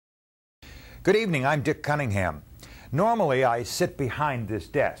Good evening, I'm Dick Cunningham. Normally I sit behind this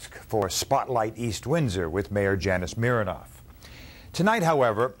desk for Spotlight East Windsor with Mayor Janice Mironoff. Tonight,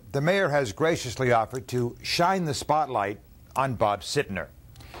 however, the mayor has graciously offered to shine the spotlight on Bob Sitner,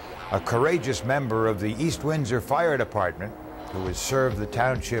 a courageous member of the East Windsor Fire Department who has served the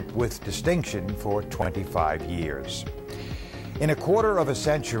township with distinction for 25 years. In a quarter of a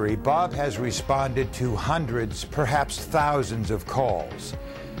century, Bob has responded to hundreds, perhaps thousands of calls,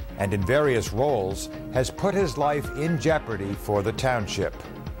 and in various roles has put his life in jeopardy for the township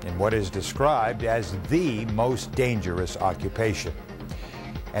in what is described as the most dangerous occupation.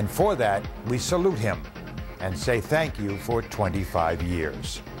 And for that, we salute him and say thank you for 25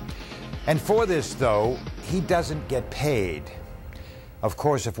 years. And for this, though, he doesn't get paid. Of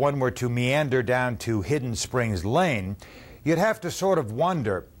course, if one were to meander down to Hidden Springs Lane, you'd have to sort of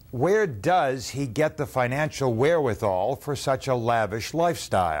wonder, where does he get the financial wherewithal for such a lavish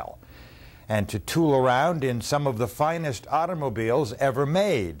lifestyle, and to tool around in some of the finest automobiles ever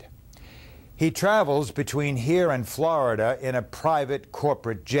made? He travels between here and Florida in a private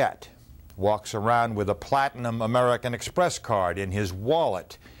corporate jet, walks around with a platinum American Express card in his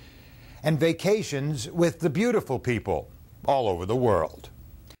wallet, and vacations with the beautiful people all over the world.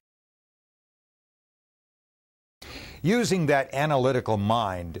 Using that analytical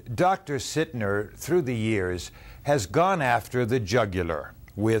mind, Dr. Sitner, through the years, has gone after the jugular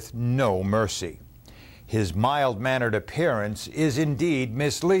with no mercy. His mild-mannered appearance is indeed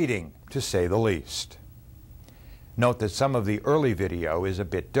misleading, to say the least. Note that some of the early video is a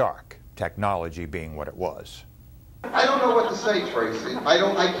bit dark, technology being what it was. I don't know what to say, Tracy. I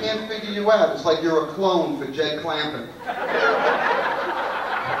can't figure you out. It's like you're a clone for Jay Clampett.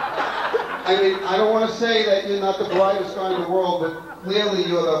 I mean, I don't want to say that you're not the brightest guy in the world, but clearly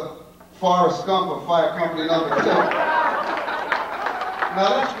you're the Forrest Gump of Fire Company number 2. Now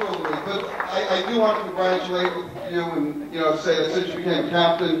that's cool to me, but I do want to congratulate you and say that since you became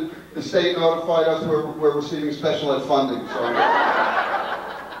captain, the state notified us we're receiving special ed funding. So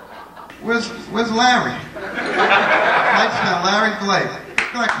where's Larry? Lights down, Larry Blake.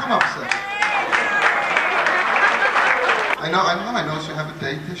 Come up, sir. I know you have a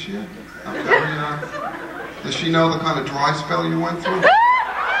date this year. I'm very, does she know the kind of dry spell you went through?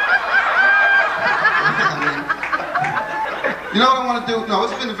 You know what I want to do? No,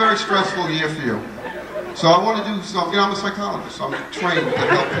 it's been a very stressful year for you. So I want to do something. I'm a psychologist. So I'm trained to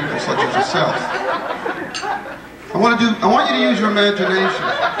help people such as yourself. I want you to use your imagination.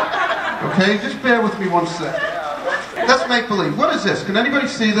 Okay? Just bear with me one sec. Let's make believe. What is this? Can anybody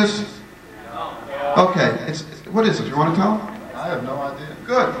see this? Okay. What is it? You want to tell them? I have no idea.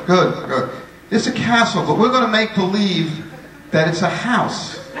 Good. It's a castle, but we're going to make believe that it's a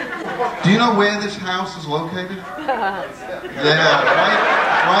house. Do you know where this house is located? Yeah,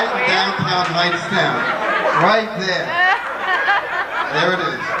 right in downtown Hightstown. Right there. There it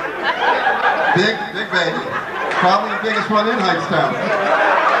is. Big baby. Probably the biggest one in Hightstown.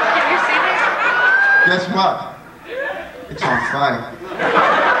 Can you see this? Guess what? It's on fire.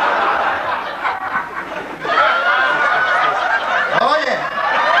 Oh yeah.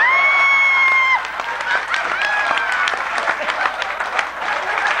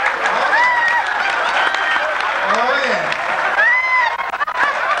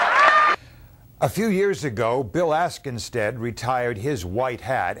 A few years ago, Bill Askinstead retired his white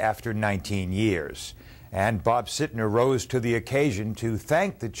hat after 19 years, and Bob Sitner rose to the occasion to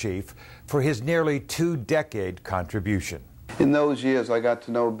thank the chief for his nearly 2-decade contribution. In those years, I got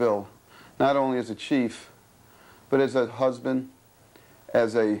to know Bill, not only as a chief, but as a husband,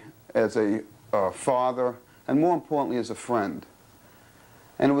 as a father, and more importantly, as a friend.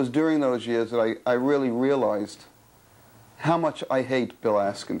 And it was during those years that I really realized how much I hate Bill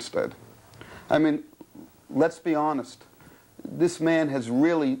Askinstead. I mean, let's be honest. This man has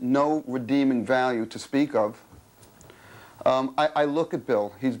really no redeeming value to speak of. I look at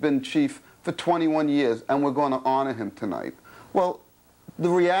Bill. He's been chief for 21 years, and we're going to honor him tonight. Well, the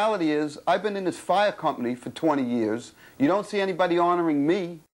reality is, I've been in this fire company for 20 years. You don't see anybody honoring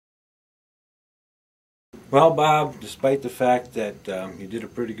me. Well, Bob, despite the fact that you did a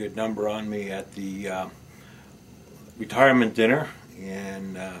pretty good number on me at the retirement dinner,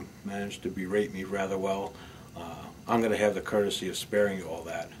 and managed to berate me rather well, I'm going to have the courtesy of sparing you all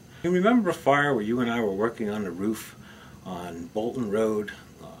that. You remember a fire where you and I were working on the roof on Bolton Road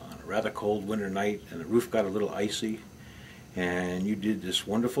on a rather cold winter night, and the roof got a little icy, and you did this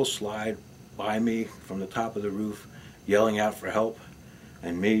wonderful slide by me from the top of the roof, yelling out for help,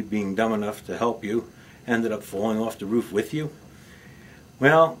 and me being dumb enough to help you ended up falling off the roof with you?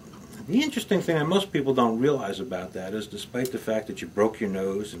 Well, The interesting thing that most people don't realize about that is, despite the fact that you broke your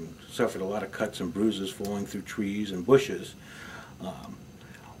nose and suffered a lot of cuts and bruises falling through trees and bushes,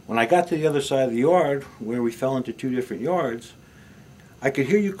 when I got to the other side of the yard, where we fell into 2 different yards, I could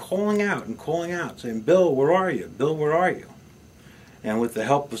hear you calling out, saying, "Bill, where are you? Bill, where are you?" And with the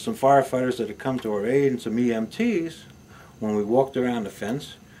help of some firefighters that had come to our aid and some EMTs, when we walked around the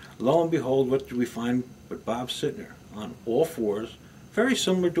fence, lo and behold, what did we find but Bob Sitner on all fours, very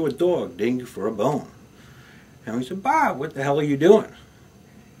similar to a dog digging for a bone. And we said, "Bob, what the hell are you doing?"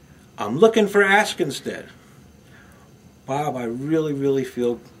 "I'm looking for Askinstead." Bob, I really, really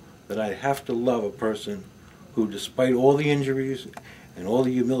feel that I have to love a person who, despite all the injuries and all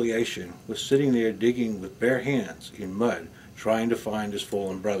the humiliation, was sitting there digging with bare hands in mud, trying to find his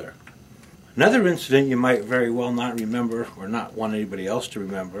fallen brother. Another incident you might very well not remember, or not want anybody else to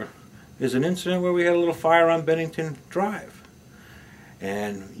remember, is an incident where we had a little fire on Bennington Drive.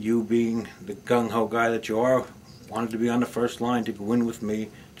 And you, being the gung-ho guy that you are, wanted to be on the first line to go in with me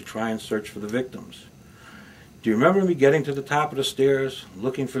to try and search for the victims. Do you remember me getting to the top of the stairs,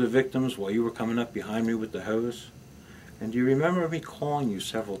 looking for the victims while you were coming up behind me with the hose? And do you remember me calling you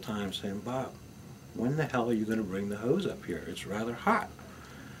several times saying, "Bob, when the hell are you going to bring the hose up here? It's rather hot."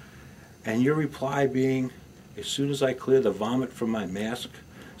 And your reply being, "As soon as I clear the vomit from my mask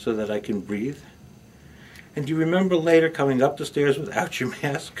so that I can breathe." And do you remember later coming up the stairs without your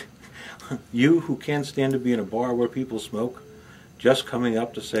mask? You, who can't stand to be in a bar where people smoke, just coming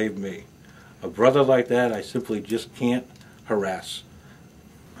up to save me. A brother like that I simply just can't harass.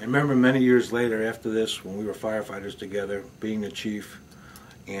 I remember many years later after this, when we were firefighters together, being the chief,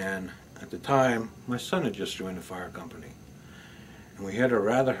 and at the time my son had just joined the fire company. And we had a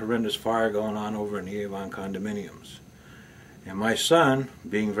rather horrendous fire going on over in the Avon condominiums. And my son,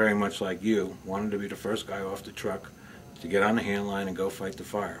 being very much like you, wanted to be the first guy off the truck to get on the hand line and go fight the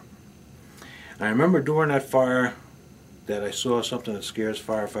fire. And I remember during that fire that I saw something that scares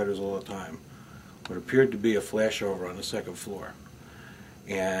firefighters all the time. What appeared to be a flashover on the 2nd floor.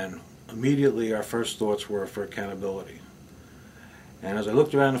 And immediately our first thoughts were for accountability. And as I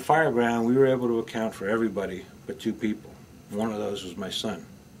looked around the fire ground, we were able to account for everybody but 2 people. One of those was my son.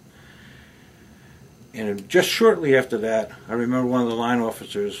 And just shortly after that, I remember one of the line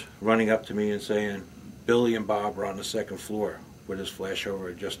officers running up to me and saying, "Billy and Bob were on the 2nd floor where this flashover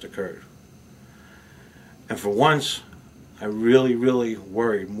had just occurred." And for once, I really, really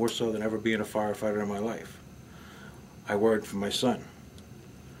worried, more so than ever being a firefighter in my life. I worried for my son.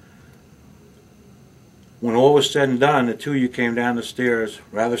 When all was said and done, the 2 of you came down the stairs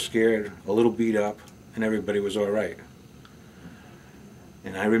rather scared, a little beat up, and everybody was all right.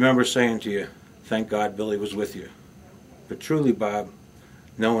 And I remember saying to you, "Thank God Billy was with you." But truly, Bob,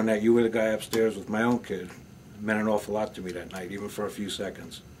 knowing that you were the guy upstairs with my own kid meant an awful lot to me that night, even for a few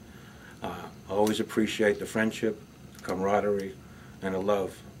seconds. I always appreciate the friendship, camaraderie, and a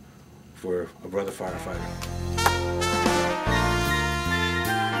love for a brother firefighter.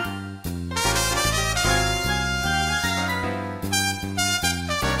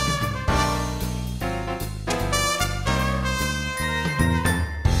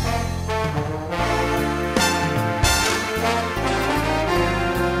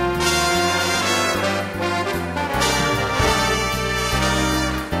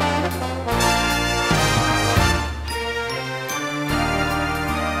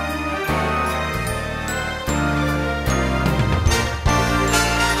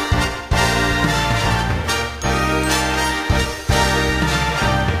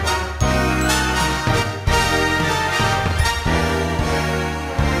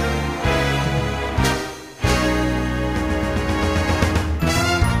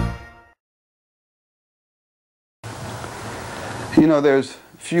 You know, there's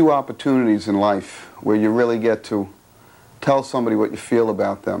few opportunities in life where you really get to tell somebody what you feel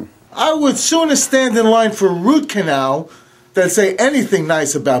about them. I would sooner stand in line for a root canal than say anything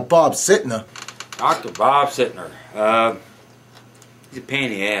nice about Bob Sitner. Dr. Bob Sitner. He's a pain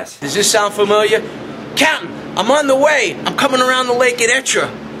in the ass. Does this sound familiar? Captain, I'm on the way. I'm coming around the lake at Ettra.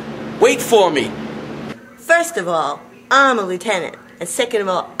 Wait for me. First of all, I'm a lieutenant. And second of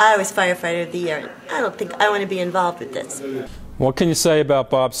all, I was firefighter of the year. And I don't think I want to be involved with this. What can you say about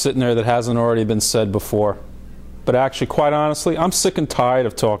Bob Sitner that hasn't already been said before? But actually, quite honestly, I'm sick and tired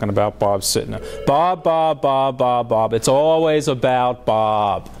of talking about Bob Sitner. Bob, Bob, Bob, Bob, Bob. It's always about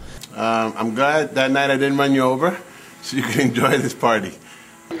Bob. I'm glad that night I didn't run you over, so you can enjoy this party.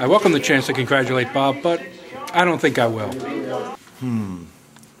 I welcome the chance to congratulate Bob, but I don't think I will.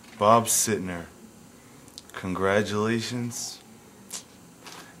 Bob Sitner. Congratulations.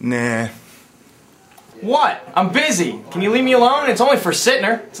 Nah. What? I'm busy. Can you leave me alone? It's only for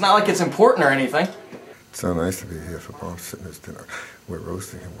Sitner. It's not like it's important or anything. It's so nice to be here for Bob Sitner's dinner. We're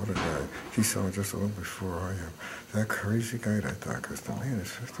roasting him. What a guy. He saw just a little before I am. That crazy guy that thought, because the man is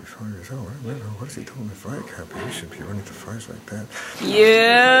 55 years old. I don't know, what is he doing in the fire camp? He shouldn't be running to fires like that.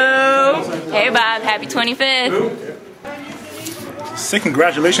 Hey, Bob. Happy 25th. Say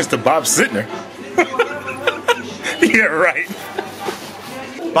congratulations to Bob Sitner. Yeah, right.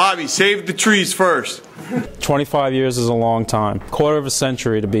 Bobby, save the trees first. 25 years is a long time, quarter of a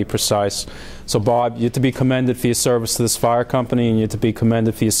century to be precise. So Bob, you're to be commended for your service to this fire company, and you're to be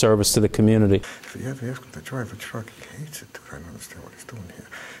commended for your service to the community. If you ever ask him to drive a truck, he hates it, dude. I don't understand what he's doing here.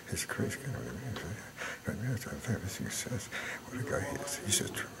 He's a crazy guy. He says, what a guy he is. He's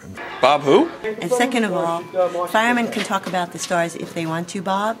just tremendous. Bob who? And second of all, firemen can talk about the stars if they want to,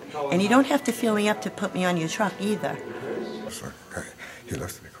 Bob. And you don't have to fill me up to put me on your truck either. He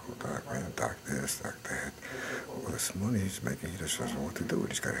loves to be called Doc, man. Doc this, Doc that. All this money he's making, he just doesn't know what to do.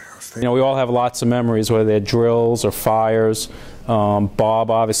 He's got a house. You know, we all have lots of memories, whether they're drills or fires. Bob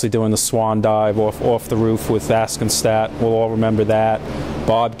obviously doing the swan dive off the roof with Askenstat. We'll all remember that.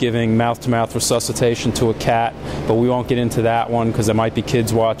 Bob giving mouth-to-mouth resuscitation to a cat, but we won't get into that one because there might be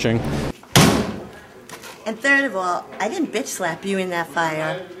kids watching. And third of all, I didn't bitch slap you in that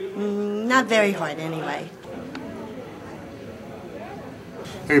fire. Not very hard, anyway.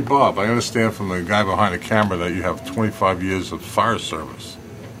 Hey, Bob, I understand from the guy behind the camera that you have 25 years of fire service.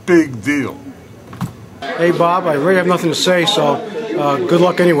 Big deal. Hey, Bob, I really have nothing to say, so good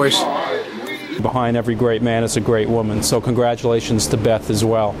luck anyways. Behind every great man is a great woman, so congratulations to Beth as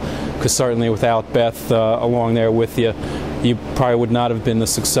well, because certainly without Beth along there with you, you probably would not have been the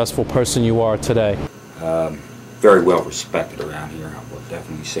successful person you are today. Very well respected around here, I will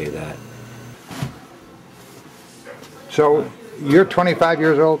definitely say that. So, you're 25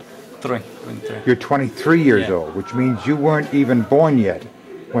 years old? 23. You're 23 years old, which means you weren't even born yet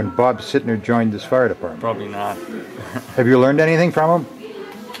when Bob Sitner joined this fire department. Probably not. Have you learned anything from him?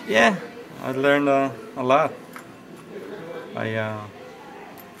 Yeah, I learned a lot.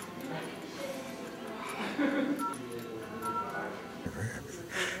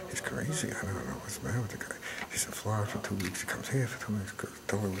 He's crazy. I don't know what's the matter with the guy. He's in Florida for 2 weeks. He comes here for 2 weeks.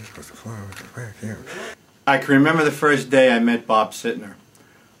 Goes to Florida, goes back here. I can remember the first day I met Bob Sitner.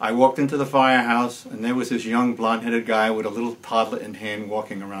 I walked into the firehouse, and there was this young blonde-headed guy with a little toddler in hand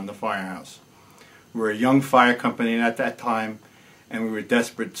walking around the firehouse. We were a young fire company at that time, and we were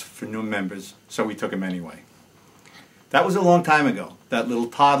desperate for new members, so we took him anyway. That was a long time ago. That little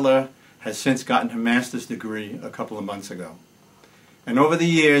toddler has since gotten her master's degree a couple of months ago. And over the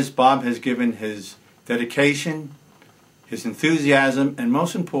years, Bob has given his dedication, his enthusiasm, and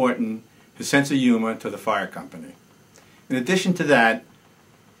most important, his sense of humor to the fire company. In addition to that,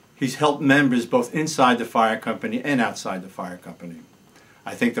 he's helped members both inside the fire company and outside the fire company.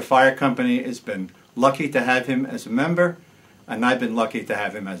 I think the fire company has been lucky to have him as a member, and I've been lucky to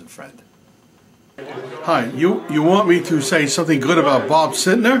have him as a friend. Hi, you want me to say something good about Bob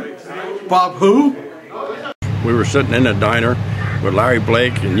Sitner? Bob who? We were sitting in a diner with Larry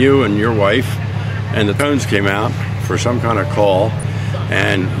Blake and you and your wife, and the tones came out for some kind of call,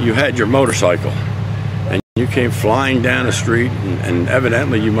 and you had your motorcycle. And you came flying down the street, and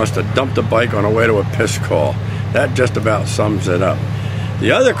evidently you must have dumped a bike on the way to a piss call. That just about sums it up.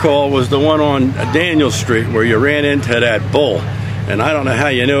 The other call was the one on Daniel Street where you ran into that bull. And I don't know how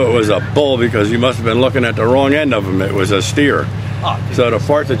you knew it was a bull, because you must have been looking at the wrong end of him. It was a steer. So the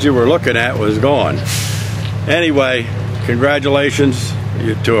part that you were looking at was gone. Anyway, congratulations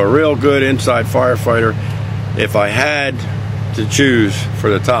to a real good inside firefighter. If I had to choose for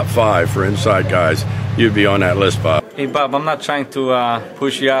the top 5 for inside guys, you'd be on that list, Bob. Hey, Bob, I'm not trying to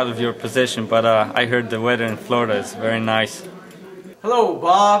push you out of your position, but I heard the weather in Florida is very nice. Hello,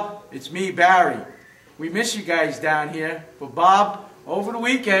 Bob. It's me, Barry. We miss you guys down here. But, Bob, over the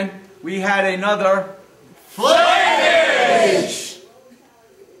weekend, we had another Flame-ish!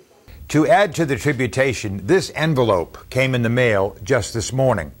 To add to the tributation, this envelope came in the mail just this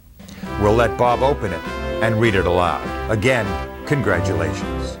morning. We'll let Bob open it and read it aloud. Again,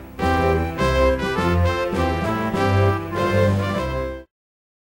 congratulations.